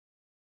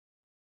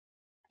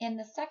In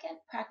the second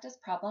practice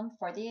problem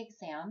for the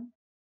exam,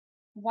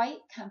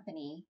 White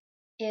Company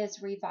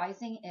is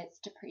revising its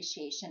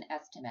depreciation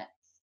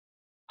estimates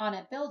on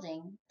a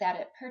building that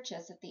it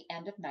purchased at the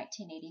end of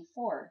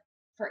 1984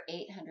 for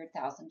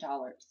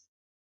 $800,000.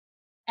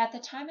 At the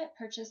time it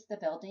purchased the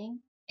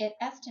building, it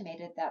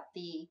estimated that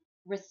the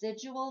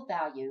residual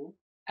value,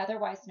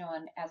 otherwise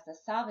known as the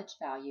salvage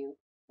value,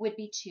 would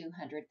be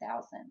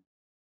 $200,000,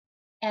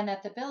 and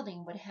that the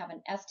building would have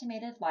an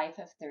estimated life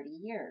of 30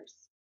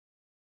 years.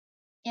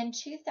 In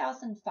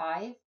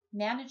 2005,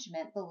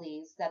 management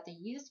believes that the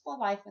useful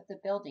life of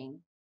the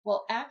building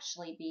will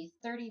actually be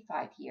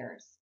 35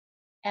 years,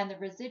 and the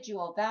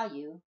residual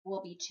value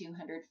will be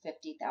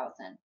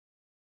 $250,000.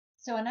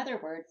 So in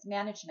other words,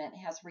 management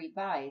has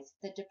revised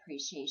the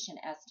depreciation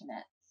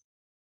estimates.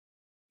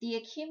 The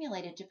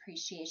accumulated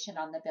depreciation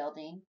on the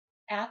building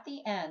at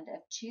the end of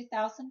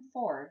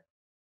 2004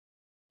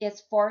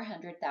 is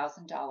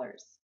 $400,000.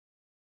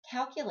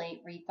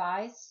 Calculate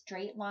revised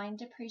straight-line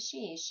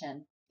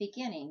depreciation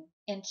beginning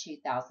in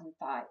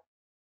 2005.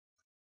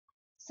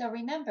 So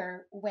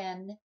remember,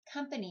 when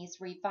companies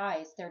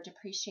revise their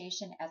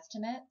depreciation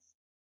estimates,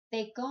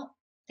 they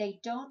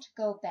don't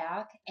go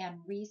back and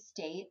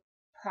restate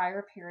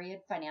prior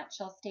period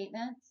financial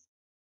statements.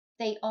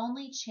 They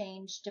only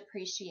change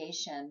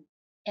depreciation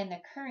in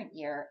the current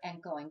year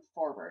and going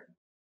forward.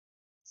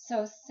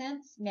 So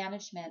since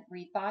management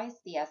revised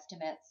the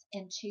estimates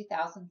in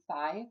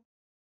 2005,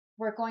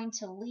 we're going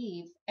to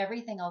leave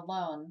everything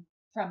alone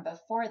from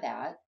before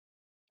that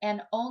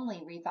and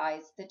only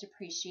revise the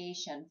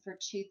depreciation for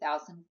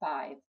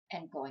 2005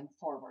 and going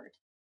forward.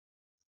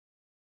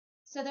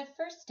 So the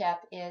first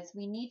step is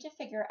we need to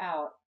figure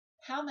out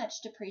how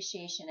much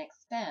depreciation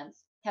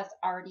expense has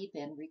already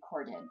been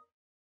recorded.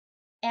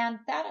 And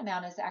that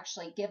amount is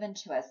actually given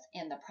to us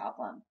in the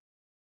problem.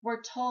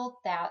 We're told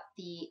that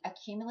the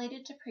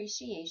accumulated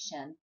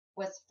depreciation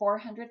was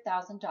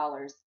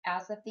 $400,000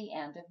 as of the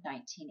end of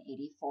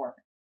 1984.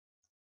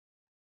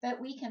 But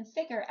we can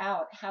figure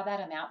out how that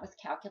amount was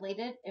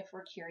calculated if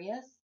we're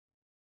curious.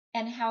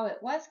 And how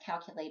it was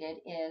calculated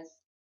is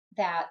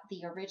that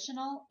the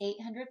original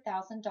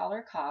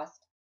 $800,000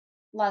 cost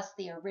less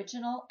the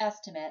original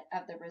estimate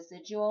of the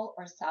residual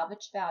or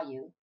salvage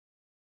value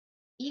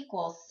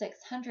equals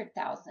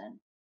 $600,000.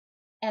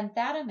 And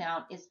that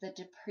amount is the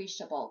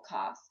depreciable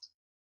cost,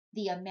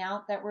 the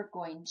amount that we're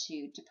going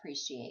to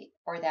depreciate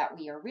or that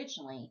we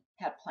originally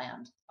had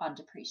planned on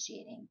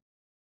depreciating.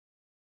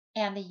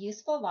 And the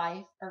useful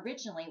life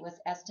originally was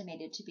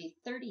estimated to be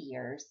 30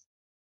 years,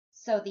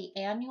 so the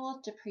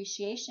annual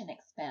depreciation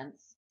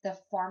expense, the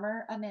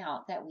former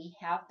amount that we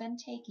have been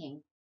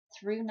taking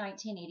through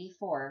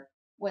 1984,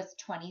 was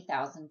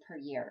 $20,000 per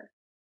year.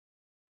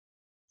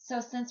 So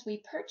since we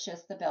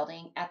purchased the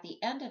building at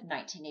the end of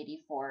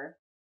 1984,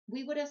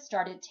 we would have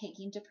started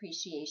taking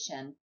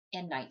depreciation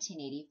in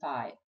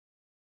 1985.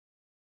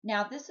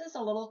 Now this is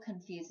a little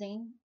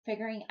confusing,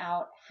 figuring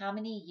out how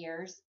many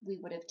years we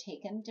would have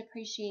taken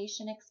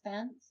depreciation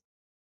expense,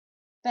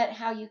 but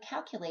how you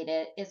calculate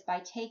it is by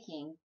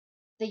taking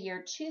the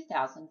year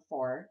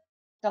 2004,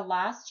 the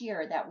last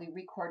year that we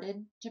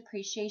recorded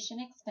depreciation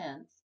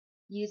expense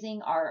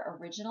using our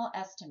original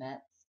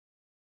estimates,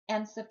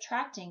 and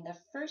subtracting the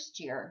first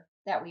year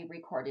that we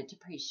recorded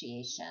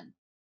depreciation,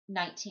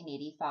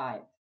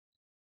 1985.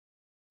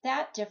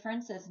 That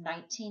difference is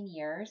 19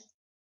 years,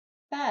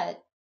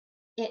 but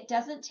it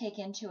doesn't take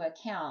into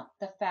account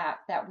the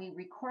fact that we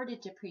recorded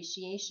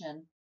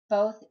depreciation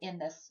both in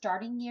the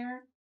starting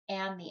year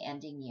and the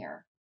ending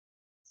year.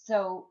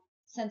 So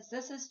since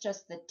this is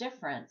just the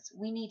difference,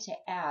 we need to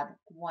add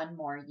one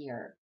more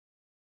year.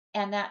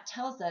 And that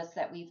tells us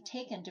that we've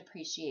taken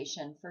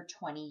depreciation for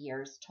 20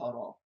 years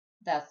total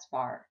thus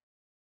far.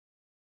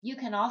 You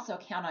can also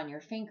count on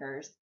your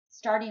fingers,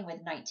 starting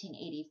with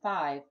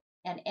 1985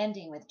 and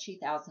ending with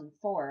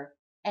 2004,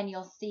 and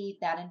you'll see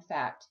that in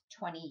fact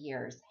 20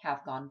 years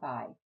have gone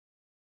by.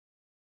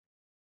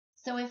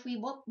 So if we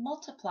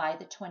multiply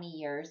the 20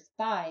 years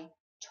by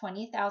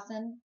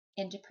 20,000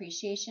 in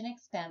depreciation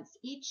expense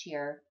each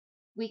year,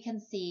 we can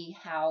see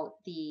how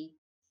the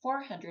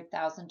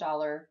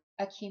 $400,000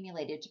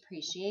 accumulated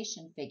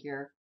depreciation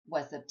figure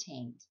was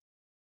obtained.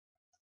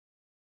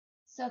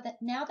 So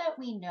that now that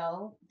we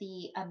know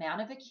the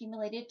amount of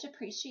accumulated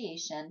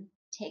depreciation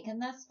taken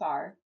thus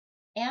far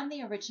and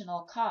the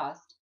original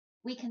cost,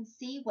 we can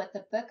see what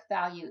the book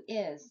value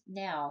is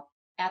now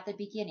at the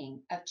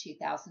beginning of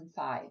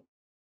 2005.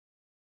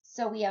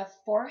 So we have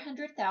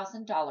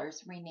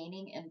 $400,000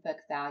 remaining in book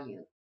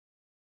value,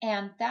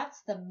 and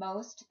that's the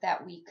most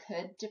that we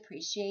could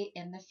depreciate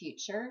in the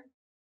future.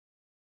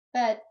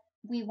 But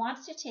we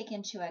want to take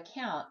into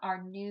account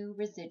our new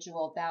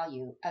residual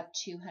value of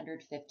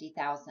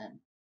 $250,000.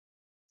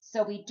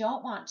 So we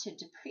don't want to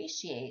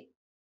depreciate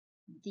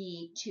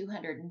the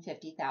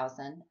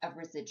 $250,000 of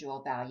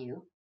residual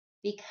value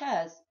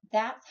because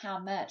that's how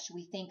much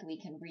we think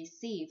we can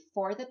receive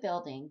for the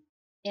building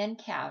in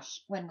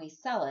cash when we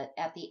sell it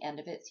at the end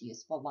of its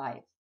useful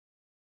life.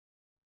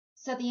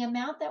 So the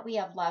amount that we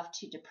have left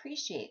to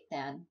depreciate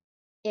then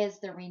is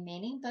the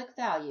remaining book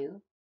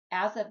value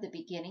as of the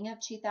beginning of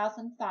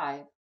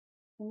 2005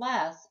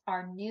 less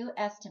our new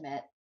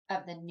estimate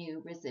of the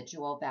new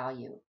residual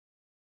value.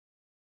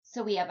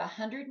 So we have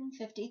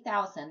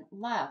 $150,000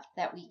 left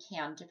that we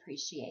can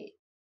depreciate.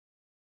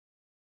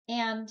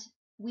 And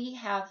we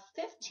have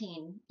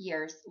 15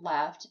 years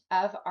left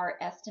of our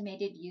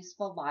estimated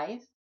useful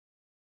life,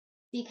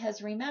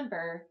 because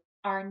remember,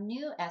 our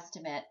new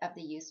estimate of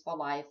the useful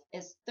life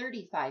is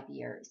 35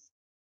 years,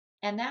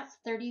 and that's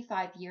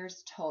 35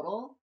 years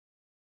total.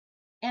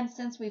 And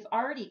since we've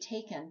already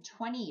taken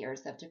 20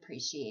 years of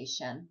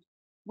depreciation,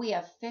 we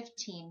have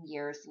 15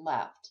 years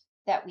left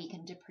that we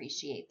can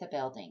depreciate the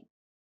building.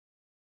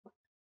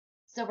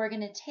 So we're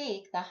going to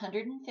take the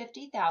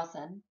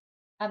 $150,000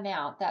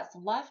 amount that's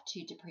left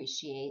to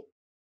depreciate,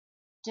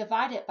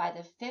 divide it by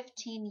the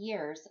 15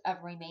 years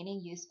of remaining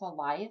useful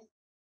life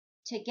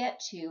to get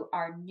to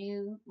our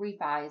new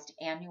revised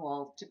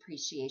annual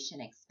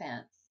depreciation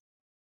expense,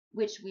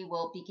 which we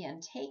will begin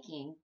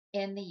taking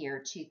in the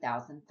year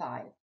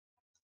 2005.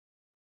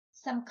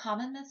 Some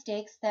common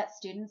mistakes that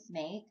students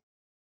make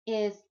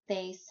is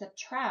they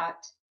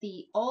subtract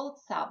the old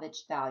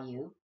salvage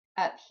value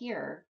up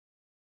here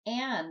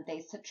and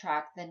they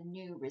subtract the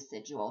new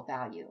residual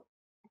value.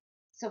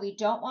 So we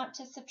don't want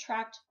to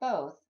subtract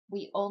both.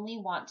 We only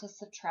want to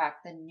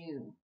subtract the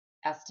new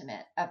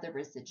estimate of the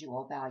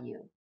residual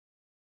value.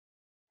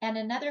 And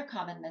another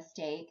common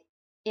mistake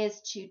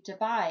is to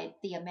divide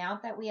the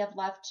amount that we have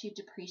left to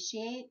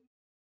depreciate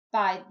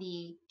by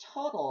the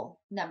total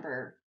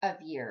number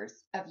of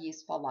years of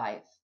useful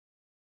life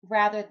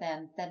rather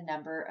than the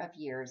number of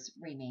years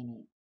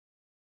remaining.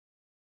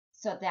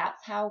 So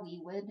that's how we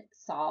would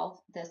solve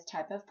this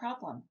type of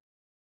problem.